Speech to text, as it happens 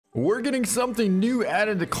We're getting something new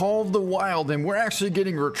added to Call of the Wild, and we're actually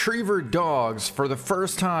getting retriever dogs for the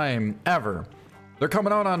first time ever. They're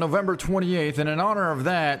coming out on November 28th, and in honor of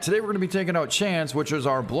that, today we're going to be taking out Chance, which is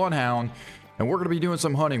our bloodhound, and we're going to be doing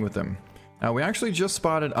some hunting with him. Now, we actually just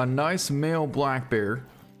spotted a nice male black bear.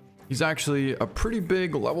 He's actually a pretty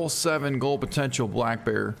big level 7 gold potential black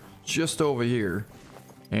bear just over here.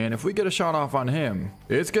 And if we get a shot off on him,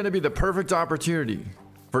 it's going to be the perfect opportunity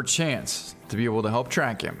for Chance to be able to help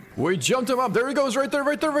track him. We jumped him up. There he goes, right there,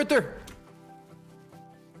 right there, right there.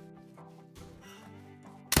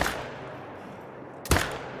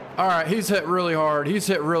 All right, he's hit really hard. He's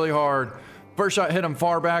hit really hard. First shot hit him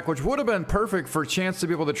far back, which would have been perfect for Chance to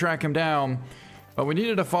be able to track him down. But we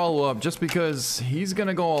needed a follow-up just because he's going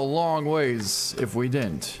to go a long ways if we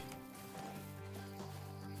didn't.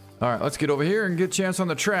 All right, let's get over here and get Chance on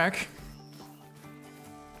the track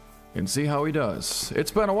and see how he does.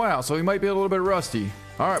 It's been a while, so he might be a little bit rusty.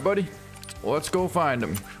 All right, buddy, let's go find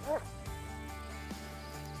him.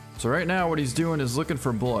 So right now what he's doing is looking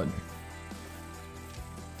for blood.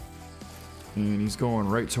 And he's going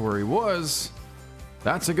right to where he was.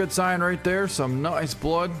 That's a good sign right there. Some nice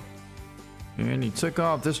blood. And he took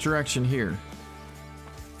off this direction here.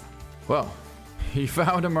 Well, he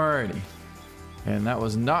found him already. And that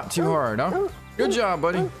was not too hard, huh? Good job,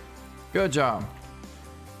 buddy. Good job.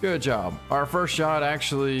 Good job. Our first shot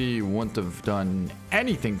actually wouldn't have done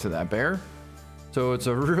anything to that bear. So it's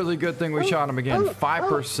a really good thing we shot him again.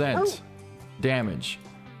 5% damage.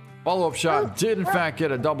 Follow-up shot did in fact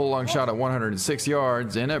get a double lung shot at 106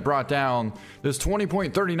 yards, and it brought down this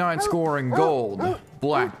 20.39 scoring gold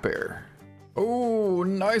black bear. Oh,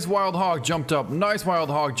 nice wild hog jumped up. Nice wild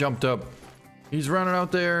hog jumped up. He's running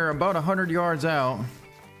out there about 100 yards out.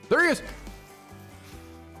 There he is.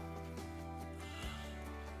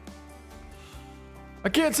 I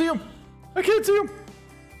can't see him. I can't see him.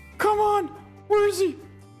 Come on. Where is he?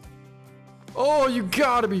 Oh, you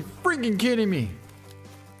gotta be freaking kidding me.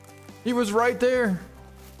 He was right there.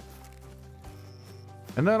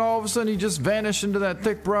 And then all of a sudden he just vanished into that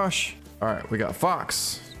thick brush. All right, we got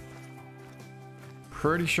Fox.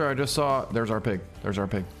 Pretty sure I just saw, there's our pig. There's our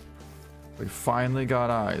pig. We finally got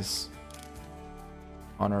eyes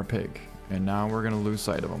on our pig. And now we're gonna lose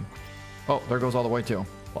sight of him. Oh, there goes all the whitetail.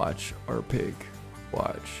 Watch our pig.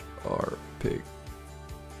 Watch our pig.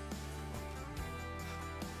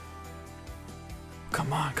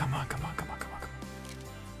 Come on, come on, come on, come on, come on,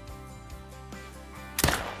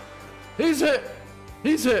 come on. He's hit!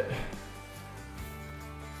 He's hit!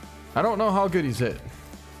 I don't know how good he's hit,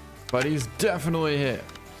 but he's definitely hit.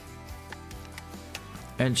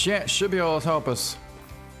 And Chance should be able to help us.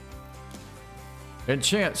 And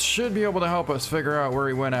Chance should be able to help us figure out where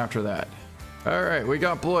he went after that. Alright, we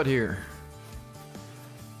got blood here.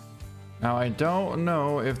 Now, I don't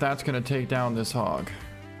know if that's going to take down this hog.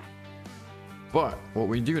 But what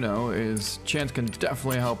we do know is Chance can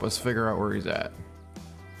definitely help us figure out where he's at.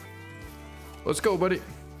 Let's go, buddy.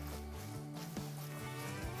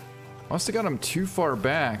 Must have got him too far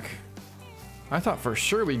back. I thought for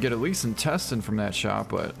sure we'd get at least some testing from that shot,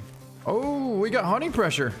 but... Oh, we got hunting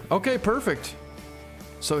pressure. Okay, perfect.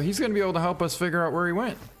 So he's going to be able to help us figure out where he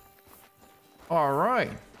went. All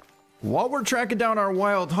right. While we're tracking down our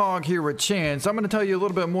wild hog here with Chance, I'm going to tell you a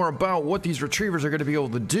little bit more about what these retrievers are going to be able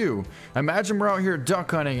to do. Imagine we're out here duck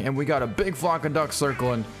hunting and we got a big flock of ducks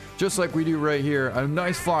circling, just like we do right here. A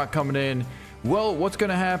nice flock coming in. Well, what's going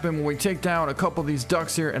to happen when we take down a couple of these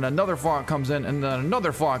ducks here and another flock comes in and then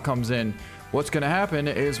another flock comes in? What's going to happen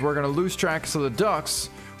is we're going to lose track of the ducks.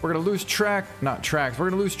 We're going to lose track, not tracks, we're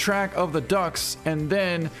going to lose track of the ducks, and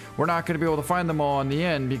then we're not going to be able to find them all in the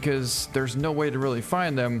end because there's no way to really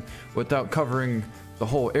find them without covering the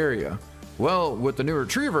whole area. Well, with the new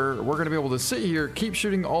retriever, we're going to be able to sit here, keep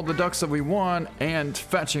shooting all the ducks that we want, and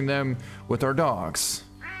fetching them with our dogs.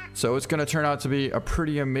 So it's going to turn out to be a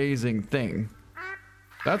pretty amazing thing.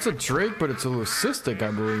 That's a drake, but it's a leucistic, I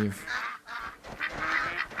believe.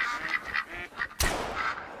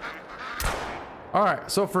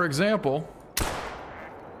 Alright, so for example,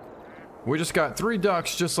 we just got 3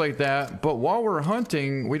 ducks just like that, but while we're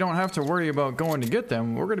hunting, we don't have to worry about going to get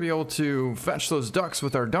them. We're going to be able to fetch those ducks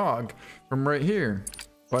with our dog from right here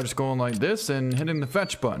by just going like this and hitting the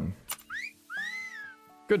fetch button.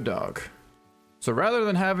 Good dog. So rather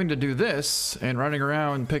than having to do this and running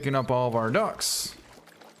around picking up all of our ducks,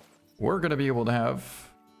 we're going to be able to have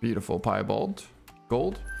beautiful piebald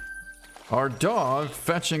gold. Our dog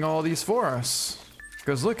fetching all these for us.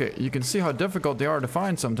 Because look it, you can see how difficult they are to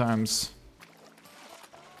find sometimes.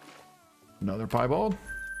 Another piebald.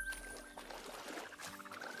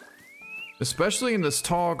 Especially in this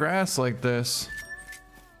tall grass like this.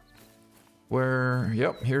 Where,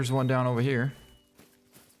 yep, here's one down over here.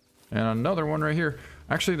 And another one right here.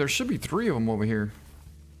 Actually, there should be 3 of them over here.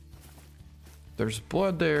 There's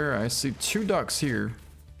blood there. I see 2 ducks here.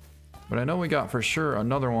 But I know we got for sure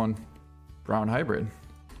another one. Brown hybrid.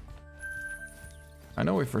 I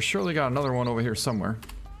know we for surely got another one over here somewhere.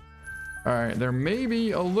 Alright, there may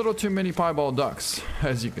be a little too many piebald ducks,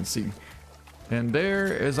 as you can see. And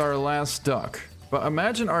there is our last duck. But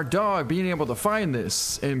imagine our dog being able to find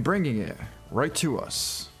this and bringing it right to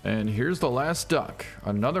us. And here's the last duck.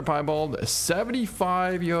 Another piebald, a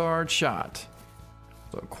 75-yard shot.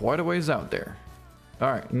 So quite a ways out there.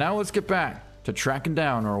 Alright, now let's get back to tracking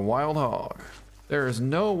down our wild hog. There is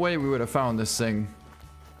no way we would have found this thing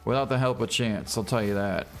without the help of chance, I'll tell you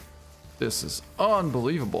that. This is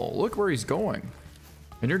unbelievable. Look where he's going.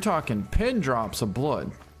 And you're talking pin drops of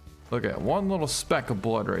blood. Look at one little speck of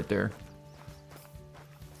blood right there.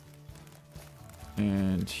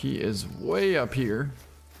 And he is way up here.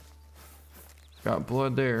 Got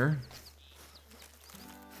blood there.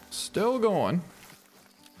 Still going.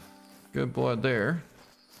 Good blood there.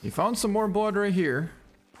 He found some more blood right here.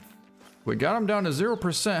 We got him down to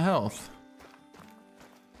 0% health.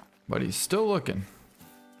 But he's still looking.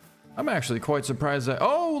 I'm actually quite surprised that...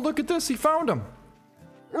 Oh, look at this. He found him.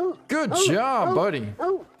 Good job, buddy.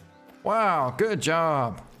 Wow, good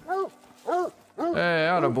job. Hey,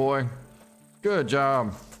 attaboy. Good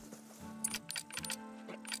job.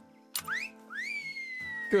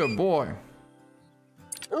 Good boy.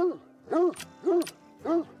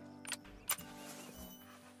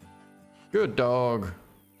 Good dog.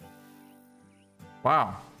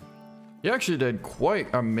 Wow. You actually did quite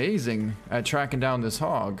amazing at tracking down this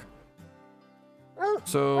hog.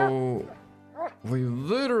 So, we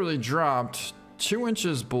literally dropped 2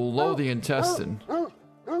 inches below the intestine.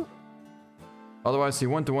 Otherwise, he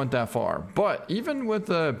wouldn't have went that far. But even with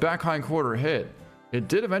the back hind quarter hit, it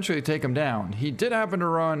did eventually take him down. He did happen to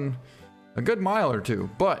run a good mile or 2,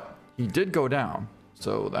 but he did go down.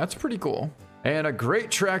 So that's pretty cool. And a great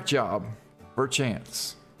track job for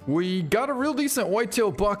Chance. We got a real decent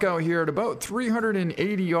whitetail buck out here at about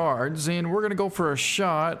 380 yards, and we're gonna go for a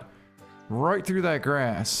shot right through that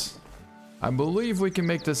grass. I believe we can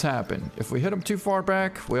make this happen. If we hit him too far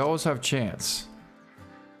back, we always have chance.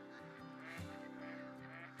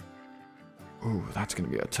 Ooh, that's gonna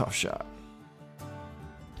be a tough shot.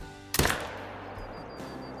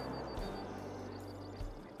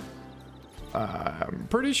 I'm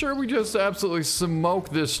pretty sure we just absolutely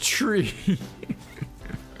smoked this tree.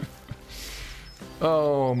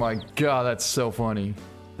 Oh my god, that's so funny.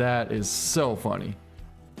 That is so funny.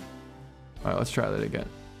 Alright, let's try that again.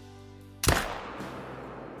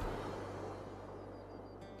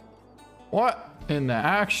 What in the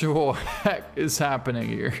actual heck is happening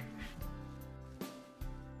here?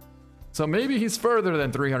 So maybe he's further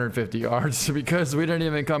than 350 yards because we didn't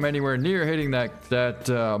even come anywhere near hitting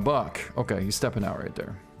that buck. Okay, he's stepping out right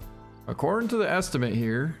there. According to the estimate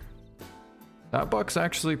here, that buck's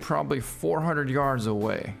actually probably 400 yards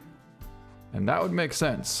away. And that would make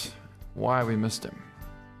sense why we missed him.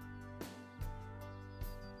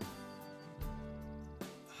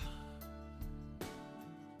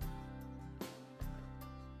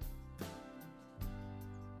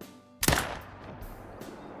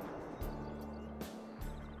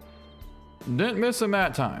 Didn't miss him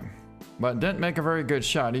that time, but didn't make a very good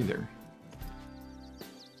shot either.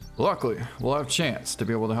 Luckily, we'll have Chance to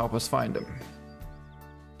be able to help us find him.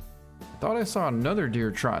 I thought I saw another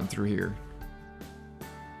deer trotting through here.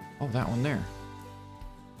 Oh, that one there.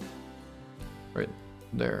 Right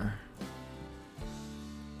there.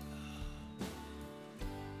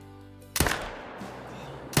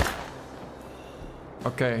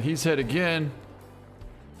 Okay, he's hit again.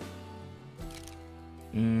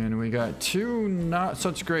 And we got 2 not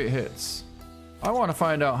such great hits. I want to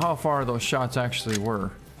find out how far those shots actually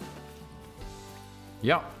were.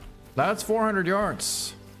 Yep, that's 400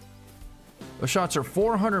 yards. Those shots are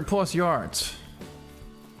 400 plus yards.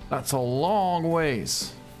 That's a long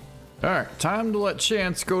ways. All right, time to let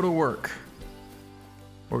Chance go to work.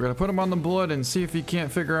 We're gonna put him on the blood and see if he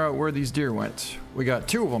can't figure out where these deer went. We got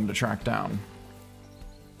 2 of them to track down.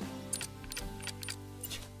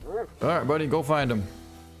 All right, buddy, go find him.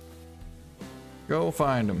 Go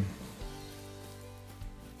find him.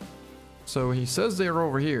 So he says they're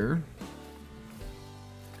over here.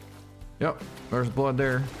 Yep, there's blood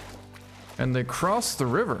there. And they crossed the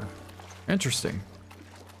river. Interesting.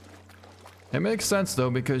 It makes sense though,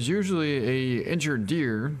 because usually a injured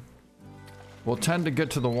deer will tend to get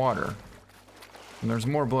to the water. And there's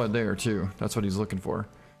more blood there too. That's what he's looking for.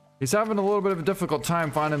 He's having a little bit of a difficult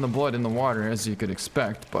time finding the blood in the water, as you could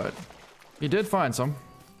expect, but He did find some.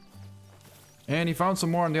 And he found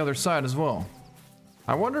some more on the other side as well.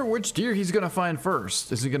 I wonder which deer he's gonna find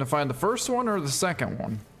first. Is he gonna find the first one or the second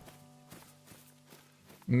one?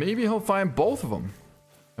 Maybe he'll find both of them.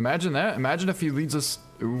 Imagine that. Imagine if he leads us...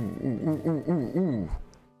 Ooh, ooh, ooh, ooh, ooh.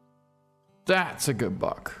 That's a good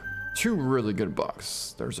buck. Two really good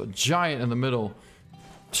bucks. There's a giant in the middle.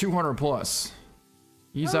 200 plus.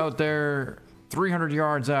 He's out there 300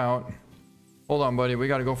 yards out. Hold on, buddy. We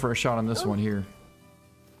got to go for a shot on this one here.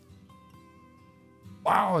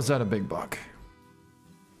 Wow, is that a big buck?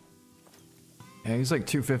 Yeah, he's like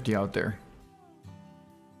 250 out there.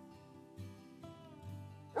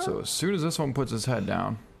 So as soon as this one puts his head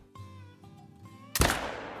down.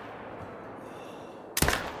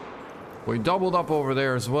 We doubled up over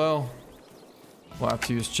there as well. We'll have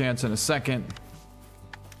to use chance in a second.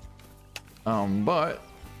 But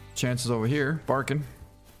chance is over here, barking.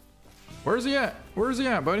 Where's he at? Where's he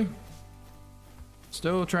at, buddy?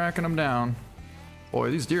 Still tracking him down. Boy,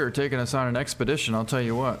 these deer are taking us on an expedition, I'll tell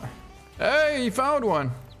you what. Hey, he found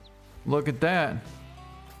one. Look at that.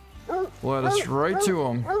 Led us right to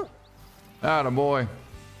him. Atta boy.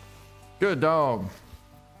 Good dog.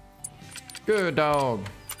 Good dog.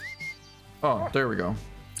 Oh, there we go.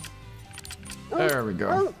 There we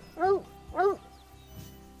go.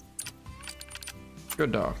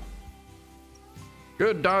 Good dog.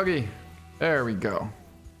 Good doggy. There we go.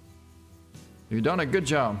 You've done a good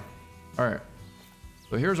job. All right.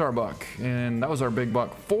 So here's our buck. And that was our big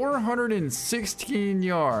buck. 416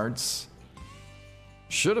 yards.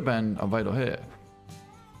 Should have been a vital hit.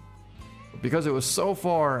 But because it was so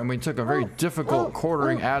far and we took a very difficult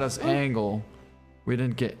quartering at us angle, we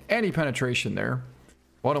didn't get any penetration there.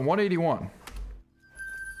 Bought a 181.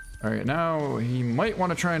 All right, now he might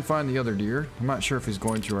want to try and find the other deer. I'm not sure if he's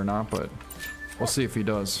going to or not, but we'll see if he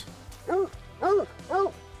does.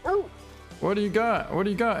 What do you got? What do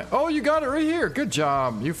you got? Oh, you got it right here. Good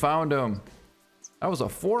job. You found him. That was a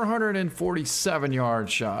 447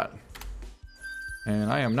 yard shot.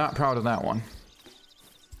 And I am not proud of that one.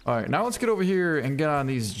 All right, now let's get over here and get on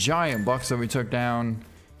these giant bucks that we took down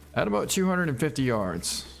at about 250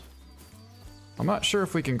 yards. I'm not sure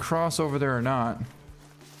if we can cross over there or not.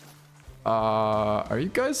 Are you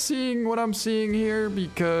guys seeing what I'm seeing here?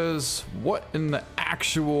 Because what in the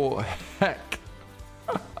actual heck?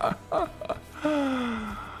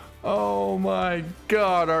 Oh my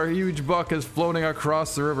god, our huge buck is floating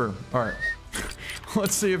across the river. All right,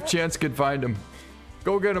 let's see if Chance can find him.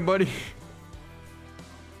 Go get him, buddy.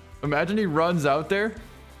 Imagine he runs out there.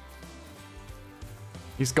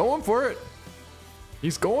 He's going for it.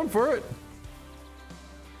 He's going for it.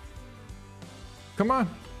 Come on.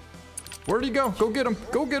 Where'd he go? Go get him.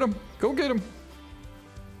 Go get him. Go get him.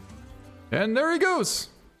 And there he goes.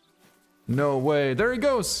 No way. There he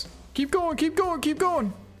goes. Keep going. Keep going. Keep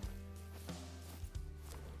going.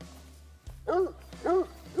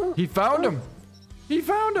 He found him. He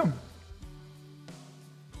found him.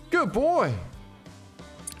 Good boy.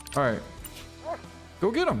 All right.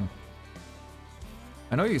 Go get him.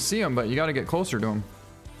 I know you see him, but you got to get closer to him.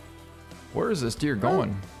 Where is this deer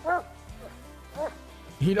going?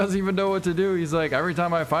 He doesn't even know what to do. He's like, every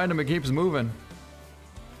time I find him, it keeps moving.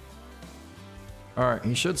 All right,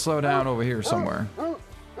 he should slow down over here somewhere.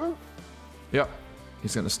 Yep,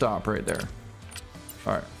 he's gonna stop right there.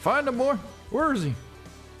 All right, find him, boy. Where is he?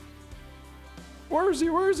 Where is he?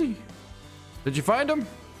 Where is he? Did you find him?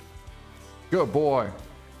 Good boy.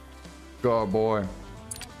 Good boy.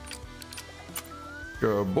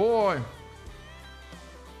 Good boy.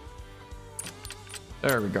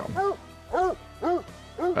 There we go.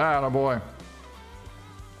 Atta boy.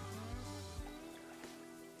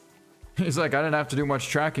 He's like, I didn't have to do much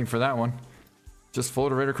tracking for that one. Just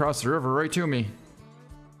floated right across the river right to me.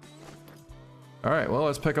 All right, well,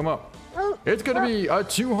 let's pick him up. It's gonna be a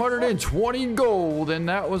 220 gold, and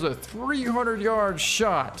that was a 300 yard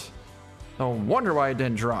shot. No wonder why it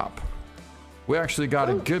didn't drop. We actually got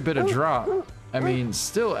a good bit of drop. I mean,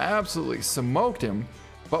 still absolutely smoked him,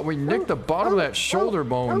 but we nicked the bottom of that shoulder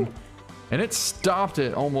bone, and it stopped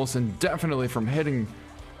it almost indefinitely from hitting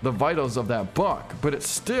the vitals of that buck, but it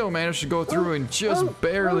still managed to go through and just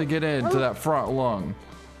barely get into that front lung.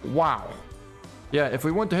 Wow. Yeah, if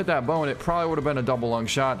we went to hit that bone, it probably would have been a double lung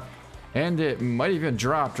shot, and it might even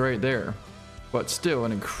dropped right there. But still,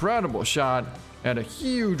 an incredible shot and a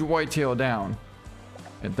huge whitetail down.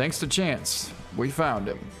 And thanks to chance, we found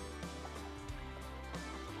him.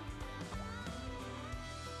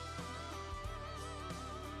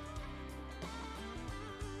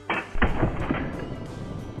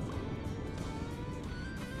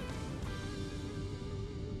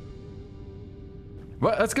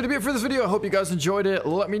 But that's going to be it for this video. I hope you guys enjoyed it.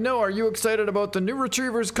 Let me know, are you excited about the new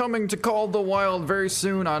retrievers coming to Call of the Wild very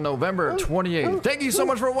soon on November 28th? Thank you so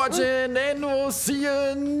much for watching, and we'll see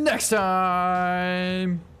you next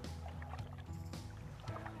time.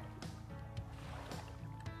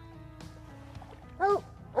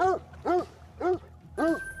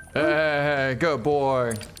 Hey, good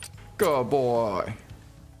boy. Good boy.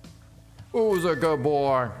 Who's a good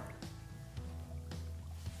boy?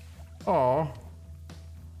 Aw.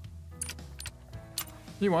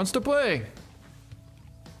 He wants to play.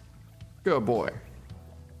 Good boy.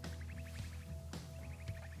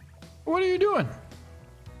 What are you doing?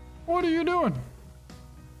 What are you doing?